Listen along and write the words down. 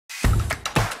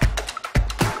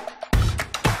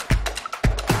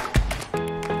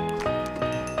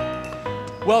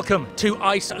Welcome to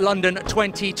ICE London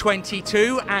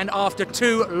 2022, and after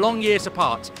 2 long years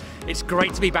apart, it's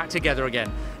great to be back together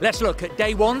again. Let's look at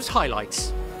day one's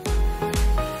highlights.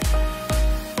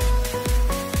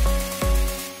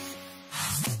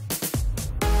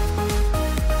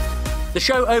 The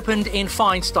show opened in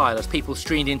fine style as people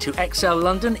streamed into Excel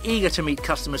London, eager to meet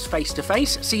customers face to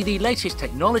face, see the latest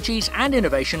technologies and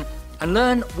innovation, and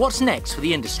learn what's next for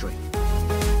the industry.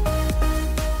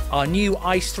 Our new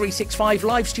ICE 365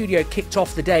 live studio kicked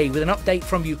off the day with an update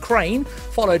from Ukraine,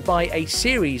 followed by a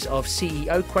series of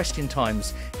CEO question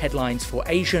times, headlines for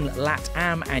Asian,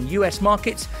 LATAM and US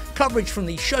markets, coverage from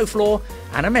the show floor,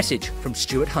 and a message from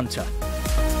Stuart Hunter.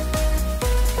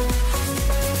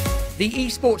 The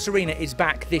esports arena is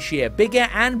back this year, bigger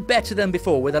and better than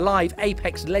before, with a live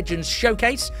Apex Legends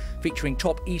showcase featuring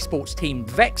top esports team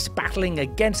Vex battling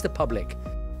against the public.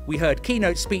 We heard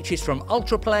keynote speeches from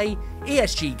Ultraplay,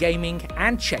 ESG Gaming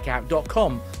and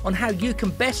Checkout.com on how you can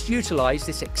best utilise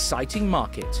this exciting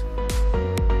market.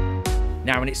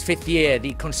 Now in its 5th year,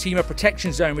 the Consumer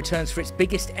Protection Zone returns for its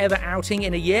biggest ever outing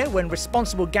in a year when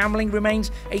responsible gambling remains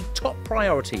a top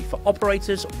priority for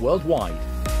operators worldwide.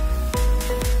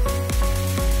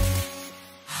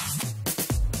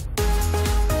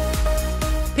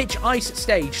 Pitch ICE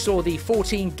stage saw the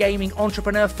 14 gaming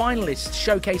entrepreneur finalists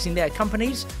showcasing their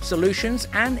companies, solutions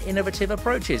and innovative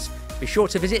approaches. Be sure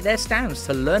to visit their stands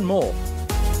to learn more.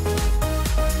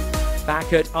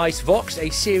 Back at ICE Vox, a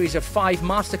series of 5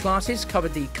 masterclasses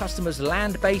covered the customer's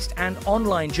land-based and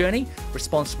online journey,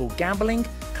 responsible gambling,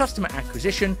 customer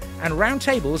acquisition and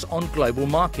roundtables on global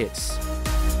markets.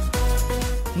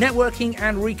 Networking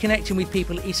and reconnecting with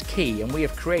people is key, and we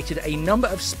have created a number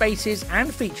of spaces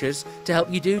and features to help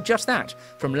you do just that,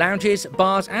 from lounges,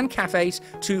 bars and cafes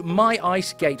to My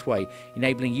ICE Gateway,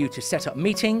 enabling you to set up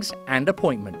meetings and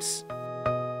appointments.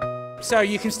 So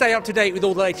you can stay up to date with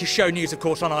all the latest show news, of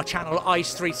course, on our channel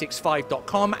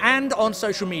ice365.com and on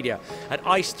social media at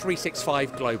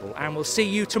ice365 Global. And we'll see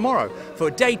you tomorrow for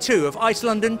day 2 of ICE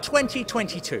London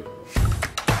 2022.